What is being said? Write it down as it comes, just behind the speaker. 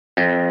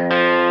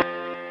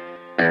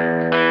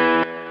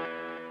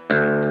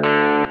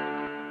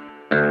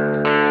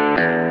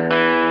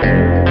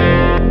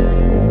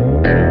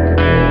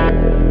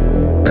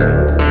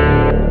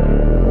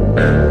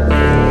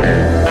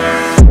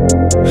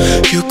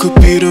could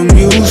be the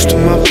muse to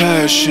my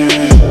passion.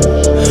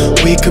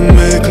 We can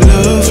make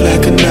love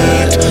like an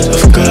act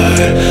of God.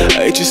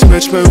 I just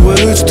match my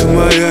words to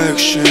my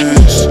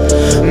actions.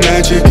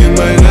 Magic in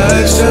my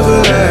life's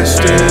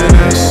everlasting.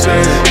 I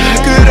say I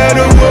could have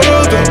the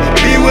world, don't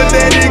be with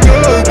any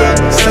girl, but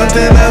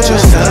something about your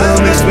style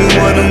makes me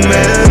wanna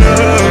man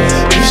up.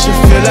 You should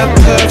fill our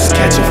cups,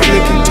 catch a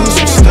flick and do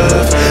some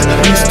stuff. I'm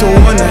used to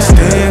one night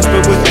stands,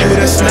 but with you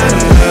that's not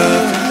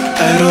enough.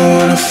 I don't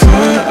wanna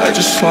front, I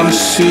just wanna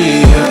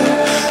see ya.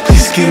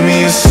 Please give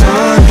me a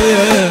sign,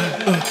 yeah.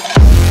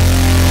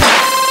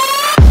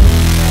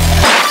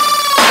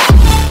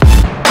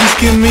 Please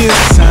give me a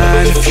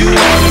sign if you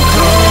wanna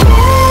come.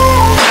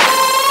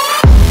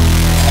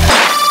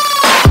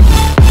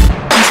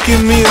 Please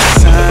give me a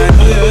sign,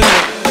 yeah.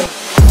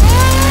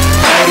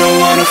 I don't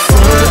wanna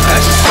front, I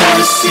just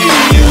wanna see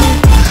you.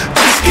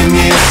 Please give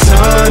me a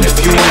sign if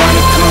you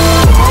wanna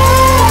come.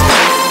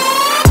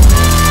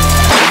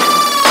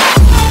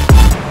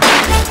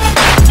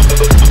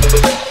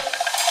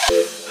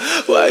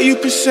 Why you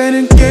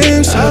presenting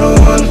games I don't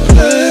wanna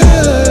play?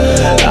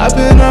 I've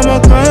been on my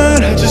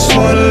grind, I just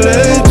wanna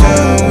lay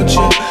down with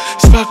you.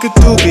 Spark a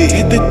doobie,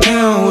 hit the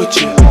town with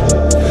you.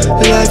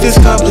 Life is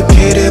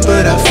complicated,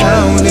 but I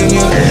found in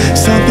you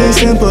something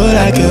simple,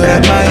 I can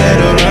wrap my head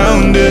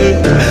around it.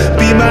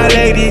 Be my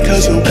lady,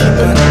 cause you keep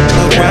on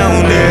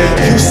around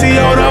it. You see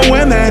all the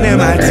women in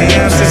my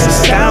DMs, it's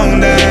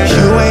astounding.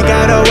 You ain't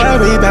gotta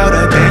worry about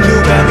a thing, you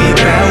got me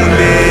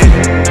grounded.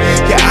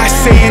 Yeah, I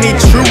say any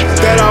truth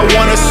that I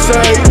wanna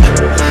say.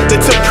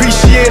 Let's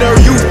appreciate our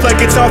youth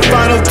like it's our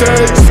final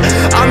days.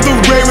 I'm the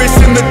rarest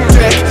in the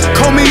deck,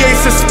 call me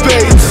ace of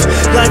spades.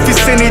 Life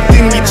is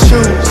anything we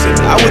choose, and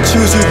I would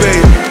choose you,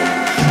 babe.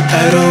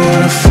 I don't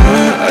wanna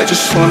front, I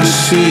just wanna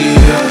see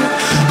ya.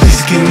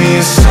 Please give me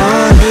a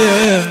sign,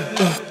 yeah.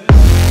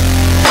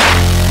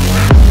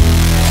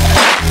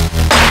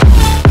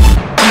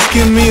 Please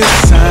give me a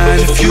sign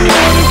if you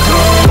wanna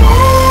come.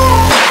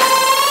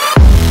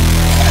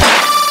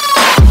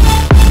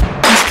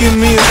 Please give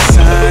me a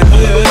sign,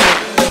 yeah.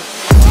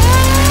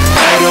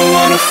 I don't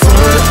wanna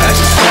front, I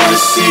just wanna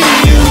see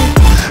you.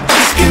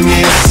 Please give me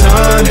a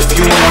sign if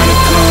you wanna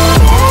come.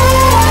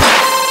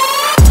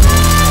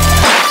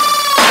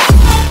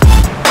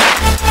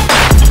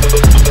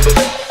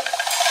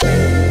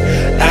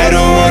 I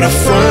don't wanna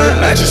front,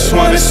 I just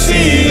wanna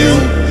see you.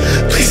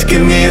 Please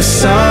give me a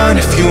sign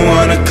if you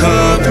wanna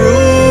come through.